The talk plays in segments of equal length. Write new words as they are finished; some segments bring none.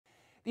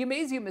The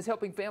Amazeum is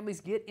helping families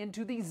get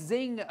into the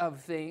zing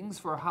of things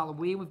for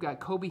Halloween. We've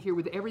got Kobe here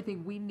with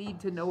everything we need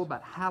to know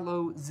about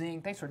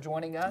Hallowzing. Thanks for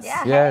joining us.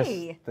 Yeah, Yes,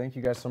 hey. thank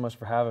you guys so much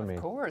for having me.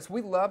 Of course.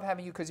 We love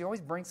having you because you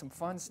always bring some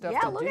fun stuff to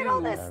do. Yeah, look at all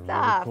this Really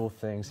stuff. cool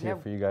things here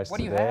for you guys What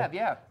today. do you have?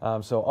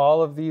 Yeah. So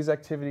all of these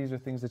activities are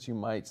things that you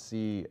might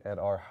see at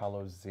our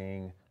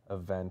Hallowzing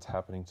event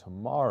happening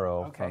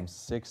tomorrow from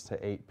 6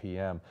 to 8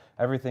 p.m.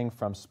 Everything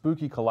from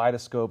spooky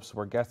kaleidoscopes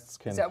where guests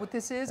can... Is that what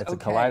this is? It's a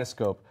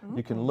kaleidoscope.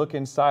 You can look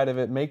inside of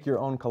it, make your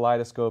own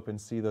kaleidoscope, and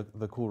see the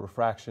cool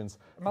refractions.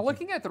 Am I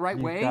looking at it the right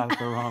way? You got it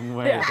the wrong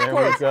way. Yeah, there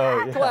we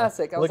go. Yeah.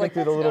 Classic. I was Looking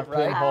like, through the that's little not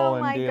right. pinhole Oh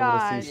and my be able to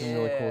gosh. see some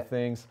really cool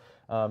things.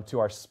 To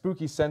our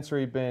spooky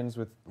sensory bins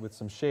with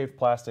some shaved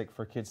plastic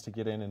for kids to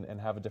get in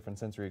and have a different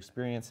sensory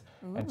experience,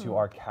 and to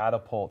our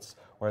catapults,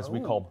 or as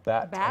we call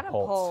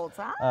bat-tapults,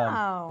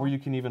 where you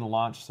can even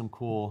launch some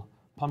cool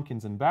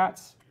pumpkins and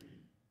bats,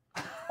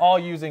 all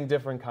using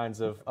different kinds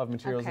of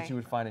materials that you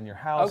would find in your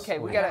house. Okay,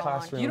 or we your got to.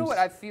 classrooms. You know what?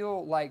 I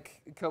feel like,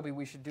 Kobe,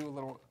 we should do a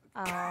little.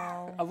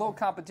 A little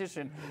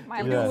competition.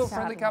 Can we do a little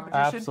friendly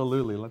competition?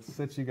 Absolutely. Let's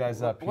set you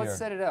guys up here. Let's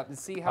set it up and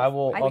see how.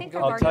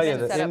 I'll tell you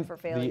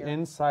the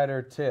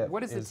insider tip.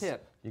 What is the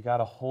tip? You got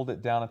to hold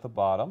it down at the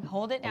bottom.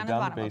 Hold it down at the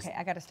bottom. Okay,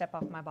 I got to step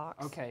off my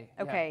box. Okay.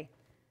 Okay.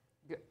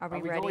 Yeah. Are we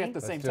going ready? at the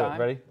same Let's do it. time?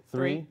 Ready?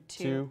 3,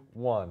 2,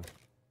 1.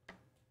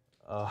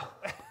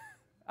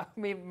 I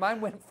mean,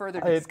 mine went further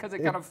just because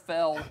it kind of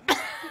fell.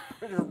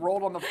 It just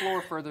rolled on the floor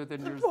further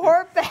than yours.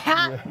 Poor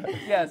bat.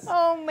 Yes.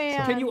 Oh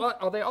man. Can you?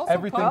 Are they also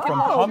Everything pumpkin?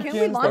 from pumpkins,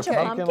 can we launch to a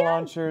pumpkin pumpkin?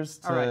 launchers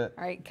to All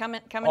right, coming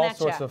all at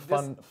sorts ya.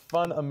 of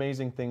fun,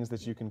 amazing things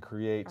that you can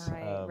create. All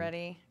right,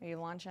 ready? Are you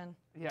launching?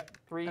 Yeah.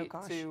 3,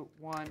 gosh. 2,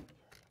 1.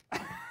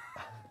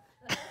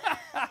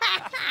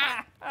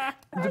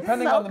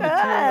 Depending so on the good.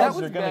 materials,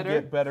 you're was going to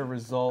better. get better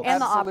results.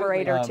 And the Absolutely.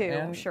 operator too,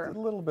 and I'm sure. a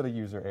little bit of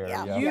user error.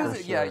 Yeah. Yeah,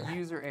 for sure.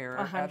 User error.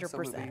 100%.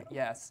 Absolutely.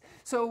 Yes.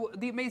 So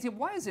the Amazeum,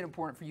 why is it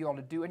important for you all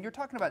to do? And you're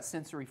talking about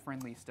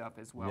sensory-friendly stuff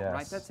as well, right?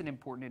 Yes. That's an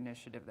important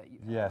initiative that you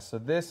have. Yeah. So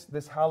this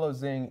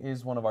Hallowzing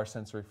is one of our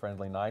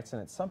sensory-friendly nights,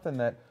 and it's something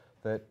that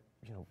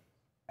you know.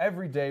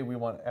 Every day we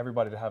want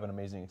everybody to have an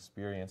amazing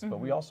experience, but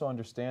we also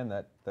understand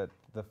that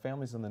the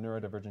families in the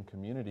neurodivergent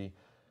community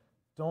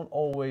don't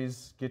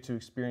always get to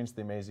experience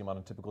the Amazeum on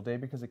a typical day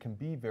because it can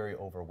be very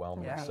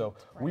overwhelming. Yeah. So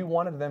we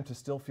wanted them to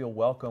still feel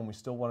welcome. We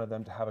still wanted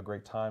them to have a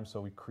great time.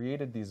 So we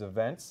created these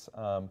events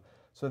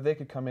so they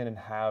could come in and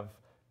have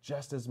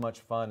just as much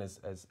fun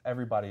as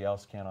everybody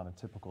else can on a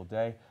typical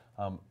day.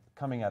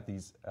 Coming at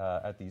these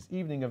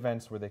evening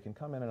events where they can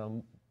come in a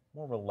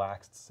more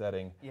relaxed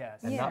setting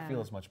and not feel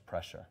as much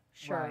pressure.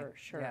 Sure.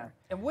 Yeah.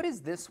 And what is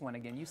this one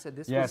again? You said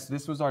this was... Yes,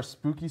 this was our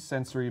spooky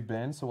sensory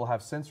bin. So we'll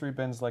have sensory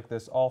bins like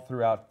this all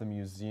throughout the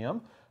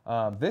museum.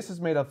 This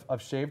is made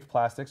of shaved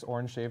plastics,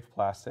 orange shaved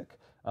plastic,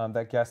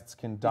 that guests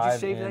can dive in.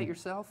 Did you shave that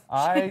yourself?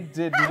 I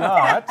did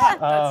not.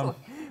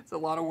 It's a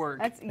lot of work.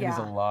 That's, It is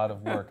a lot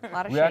of work. A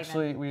lot of we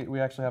shaving.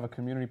 actually have a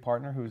community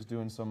partner who's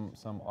doing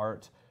some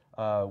art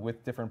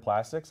with different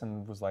plastics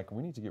and was like,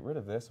 we need to get rid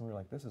of this. And we were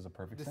like, this is a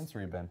perfect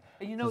sensory bin.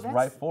 You know, it's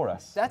right for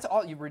us. That's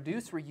all. You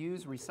reduce,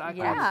 reuse, recycle.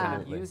 Yeah.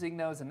 Instead of using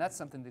those, and that's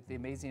something that the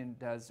Amazeum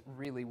does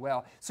really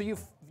well. So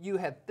you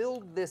have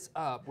filled this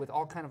up with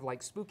all kind of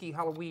like spooky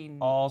Halloween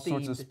all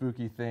sorts of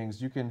spooky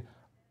things. You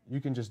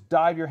can just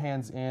dive your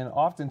hands in.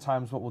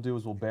 Oftentimes what we'll do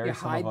is we'll bury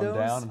some of them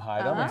down and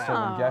hide them. And so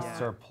when guests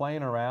are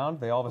playing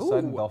around, they all of a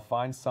sudden they'll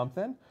find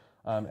something.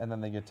 And then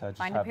they get to just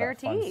Find have a pair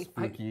that of fun, teeth.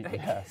 spooky.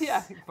 Yes.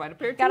 Yeah, find a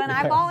pair of Got teeth. an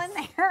eyeball in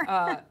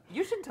there.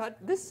 You should touch.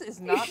 This is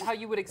not how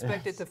you would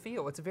expect it to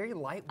feel. It's very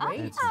lightweight.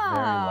 It's very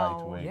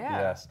lightweight. Yeah.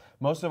 Yes.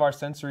 Most of our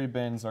sensory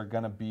bins are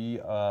going to be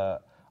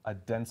a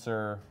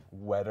denser,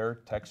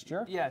 wetter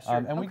texture. Yeah, sure.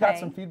 And we got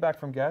some feedback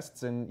from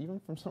guests and even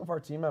from some of our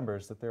team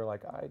members that they're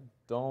like, I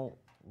don't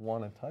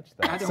want to touch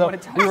that. I don't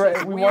want to touch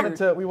that.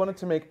 We wanted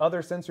to make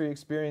other sensory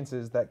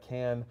experiences that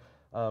can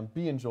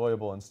be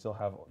enjoyable and still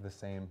have the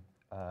same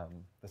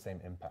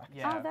impact.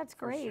 Yeah, oh, that's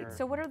great. sure.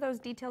 So what are those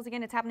details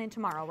again? It's happening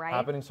tomorrow, right?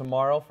 Happening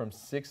tomorrow from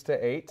 6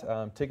 to 8.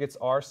 Tickets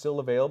are still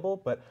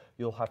available, but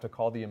you'll have to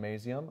call the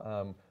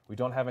Amazeum. We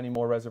don't have any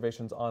more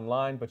reservations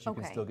online, but you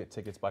can still get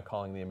tickets by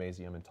calling the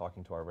Amazeum and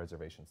talking to our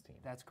reservations team.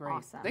 That's great.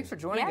 Awesome. Thanks for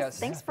joining us.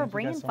 Thanks for thank you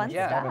bringing guys so fun much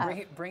for stuff. having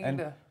me. Bringing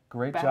the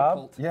Great bat job.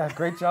 cult. Yeah,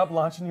 great job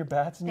launching your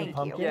bats and your Thank you.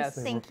 pumpkins. Yes.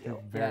 They Thank were you.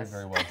 very,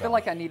 very well done. I feel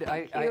like I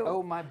you.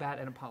 owe my bat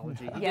an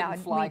apology. He Yeah,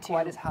 didn't fly me too.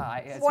 quite as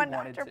high as he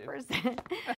wanted to. 100%.